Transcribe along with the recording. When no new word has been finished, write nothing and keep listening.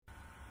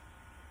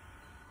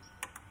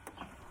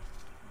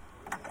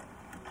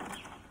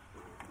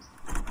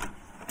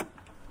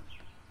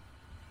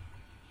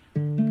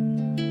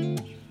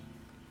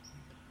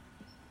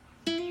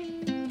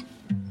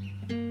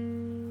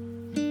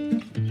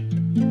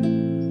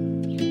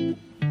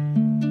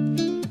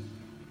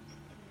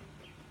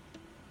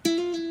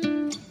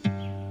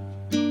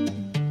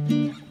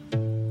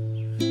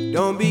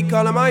Don't be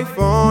calling my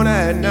phone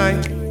at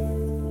night.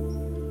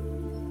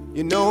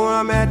 You know where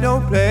I'm at,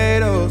 don't play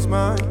those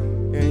mind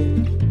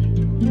games.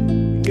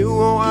 You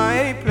know I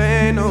ain't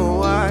playing no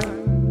why.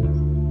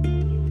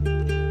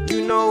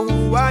 You know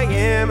who I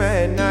am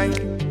at night.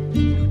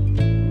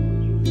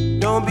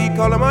 Don't be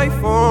calling my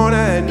phone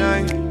at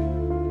night.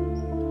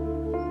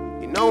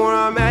 You know where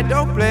I'm at,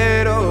 don't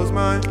play those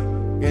mind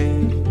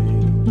games.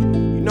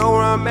 You know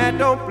where I'm at,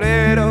 don't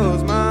play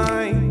those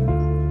mind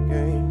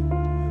games.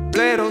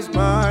 Play those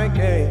mind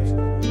games.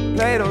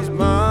 Play those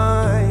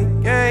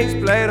mind games.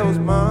 Play those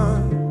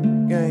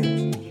mind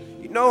games.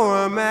 You know where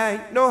I'm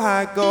at, you know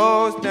how it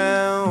goes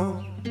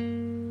down.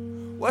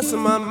 What's in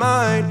my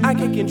mind, I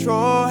can't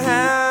control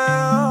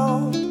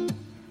how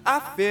I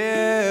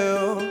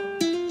feel.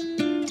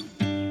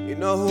 You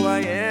know who I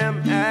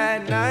am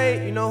at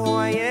night. You know who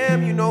I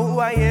am, you know who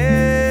I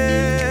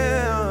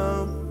am.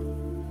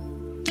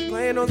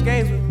 Playing those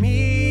games with me.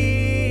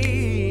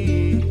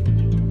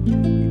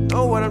 You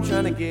know what I'm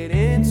trying to get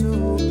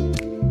into.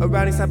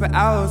 Around these type of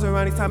hours,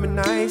 around these type of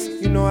nights.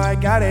 You know I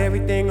got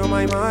everything on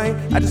my mind.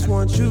 I just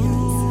want you.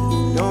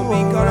 Don't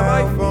be calling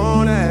my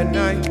phone at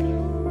night.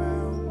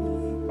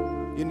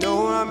 You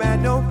know where I'm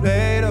at, don't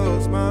play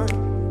those mind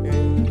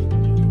games.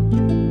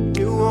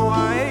 You know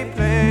I ain't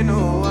playing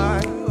no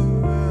why.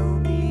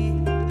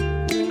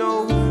 You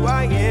know who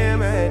I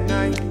am at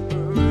night.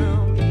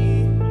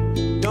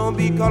 Don't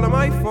be calling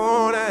my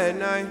phone at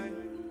night.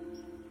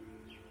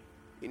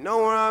 You know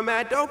where I'm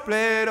at, don't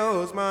play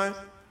those mind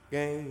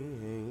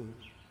games.